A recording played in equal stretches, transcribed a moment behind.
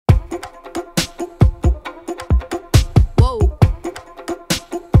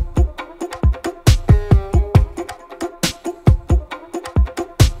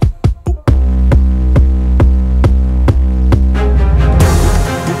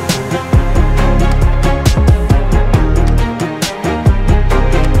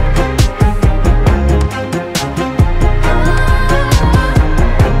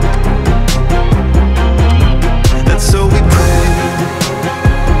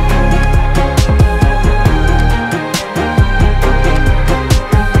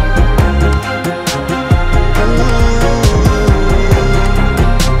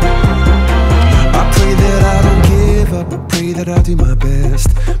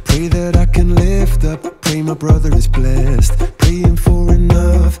fucked up. Pray my brother is blessed. Praying for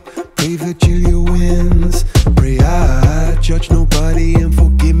enough. Pray Virgilia wins. Pray I judge nobody and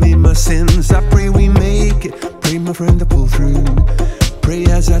forgive me my sins. I pray we make it. Pray my friend to pull through. Pray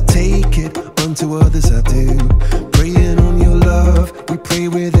as I take it, unto others I do. Praying on your love, we pray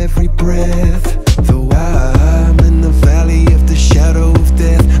with every breath. Though I'm in the valley of the shadow of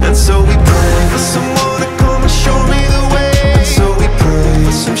death. And so we pray for someone to come and show me the way. And so we pray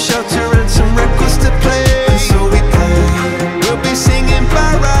for some shelter and some records to play. And so we pray, we'll be singing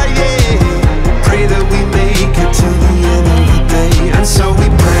para, yeah. Pray that we make it to the end of the day. And so we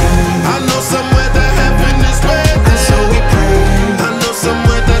pray, I know somewhere that heaven is waiting. And so we pray, I know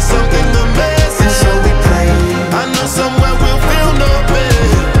somewhere there's something amazing. And so we pray, I know somewhere we'll feel no pain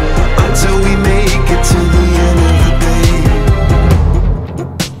until we make it to the end of the day.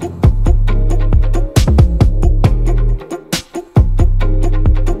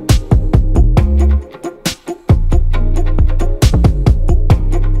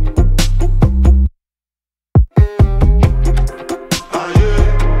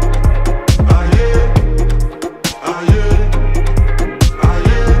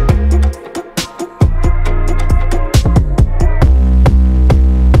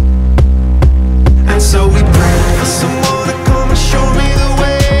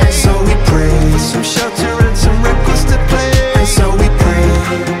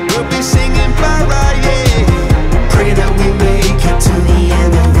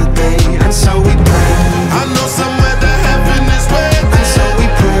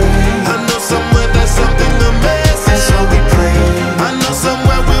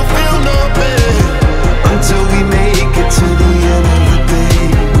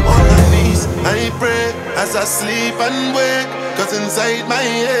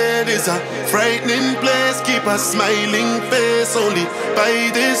 Smiling face only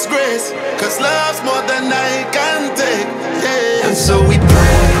by this grace, 'cause love's more than I can take, yeah. And so we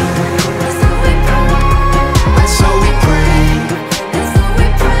pray, and so we pray,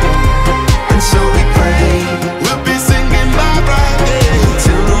 and so we pray. We'll be singing Barbara, yeah,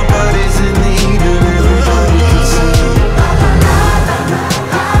 till nobody's in need and everybody can sing.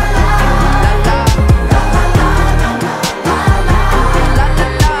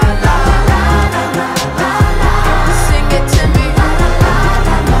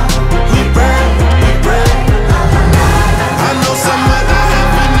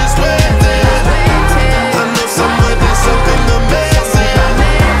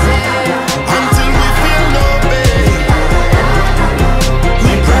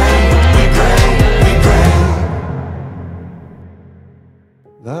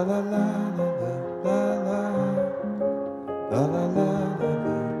 La la la la la la la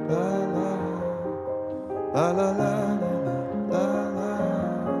la la la.